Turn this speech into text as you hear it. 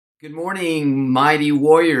Good morning, mighty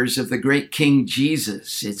warriors of the great King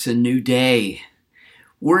Jesus. It's a new day.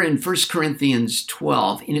 We're in 1 Corinthians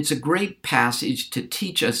 12, and it's a great passage to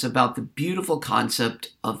teach us about the beautiful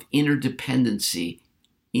concept of interdependency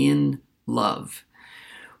in love.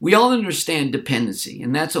 We all understand dependency,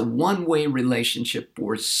 and that's a one-way relationship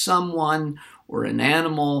where someone or an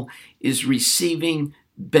animal is receiving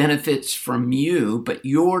benefits from you, but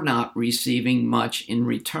you're not receiving much in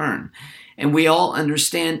return. And we all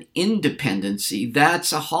understand independency.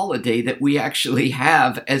 That's a holiday that we actually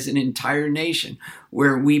have as an entire nation,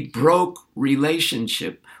 where we broke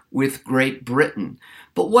relationship with Great Britain.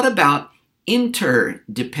 But what about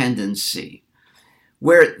interdependency,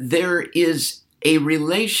 where there is a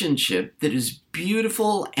relationship that is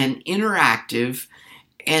beautiful and interactive,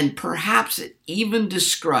 and perhaps it even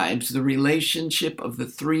describes the relationship of the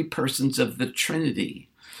three persons of the Trinity?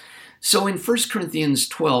 So in 1 Corinthians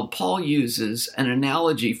 12, Paul uses an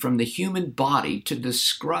analogy from the human body to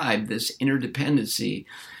describe this interdependency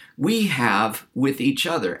we have with each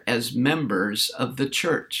other as members of the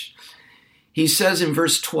church. He says in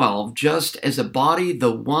verse 12, just as a body,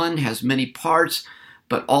 the one has many parts,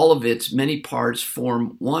 but all of its many parts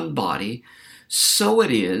form one body, so it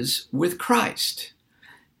is with Christ.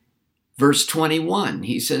 Verse 21,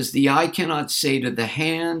 he says, the eye cannot say to the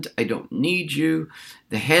hand, I don't need you.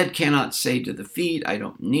 The head cannot say to the feet, I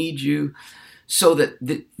don't need you. So that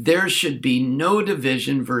there should be no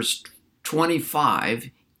division, verse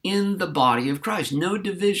 25, in the body of Christ. No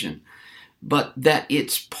division, but that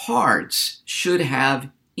its parts should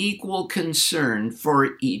have equal concern for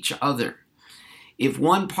each other. If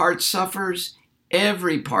one part suffers,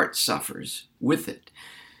 every part suffers with it.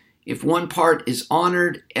 If one part is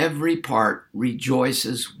honored, every part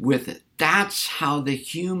rejoices with it. That's how the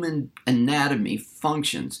human anatomy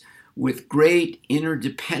functions, with great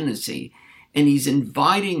interdependency. And he's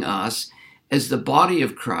inviting us as the body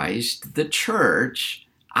of Christ, the church,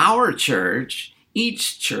 our church,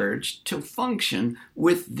 each church, to function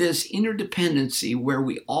with this interdependency where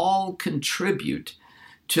we all contribute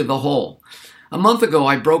to the whole. A month ago,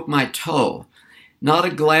 I broke my toe. Not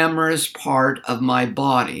a glamorous part of my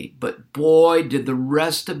body, but boy, did the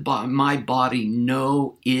rest of my body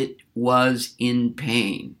know it was in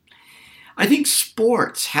pain. I think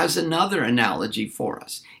sports has another analogy for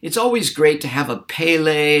us. It's always great to have a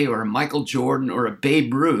Pele or a Michael Jordan or a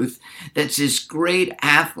Babe Ruth that's this great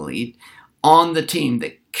athlete on the team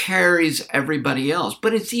that carries everybody else.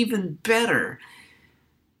 But it's even better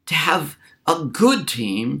to have a good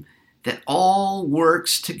team that all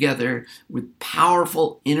works together with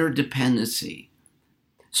powerful interdependency.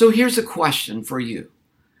 So here's a question for you.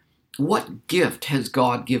 What gift has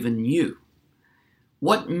God given you?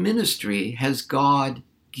 What ministry has God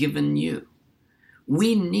given you?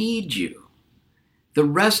 We need you. The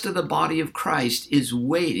rest of the body of Christ is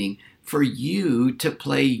waiting for you to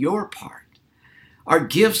play your part. Our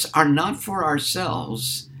gifts are not for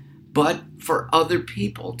ourselves, but for other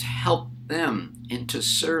people, to help them and to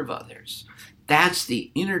serve others. That's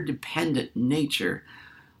the interdependent nature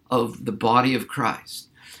of the body of Christ.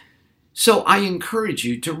 So I encourage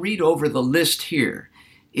you to read over the list here.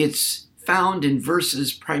 It's found in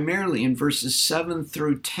primarily in verses 7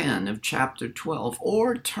 through 10 of chapter 12,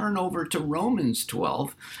 or turn over to Romans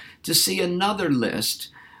 12 to see another list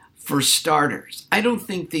for starters. I don't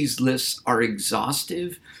think these lists are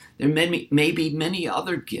exhaustive. There may be many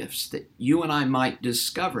other gifts that you and I might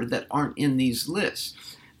discover that aren't in these lists.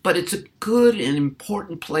 But it's a good and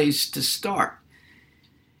important place to start.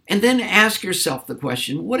 And then ask yourself the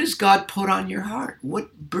question, what has God put on your heart?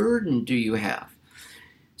 What burden do you have?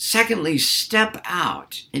 Secondly, step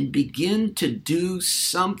out and begin to do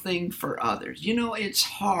something for others. You know, it's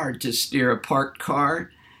hard to steer a parked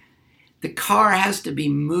car. The car has to be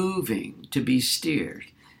moving to be steered.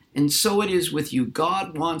 And so it is with you.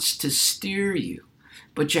 God wants to steer you,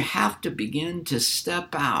 but you have to begin to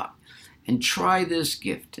step out and try this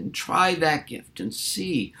gift and try that gift and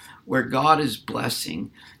see where God is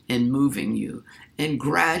blessing and moving you. And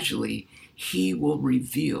gradually, He will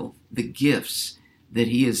reveal the gifts that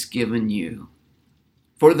He has given you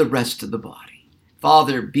for the rest of the body.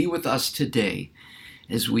 Father, be with us today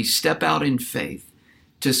as we step out in faith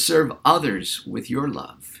to serve others with your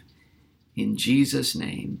love. In Jesus'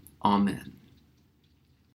 name, amen.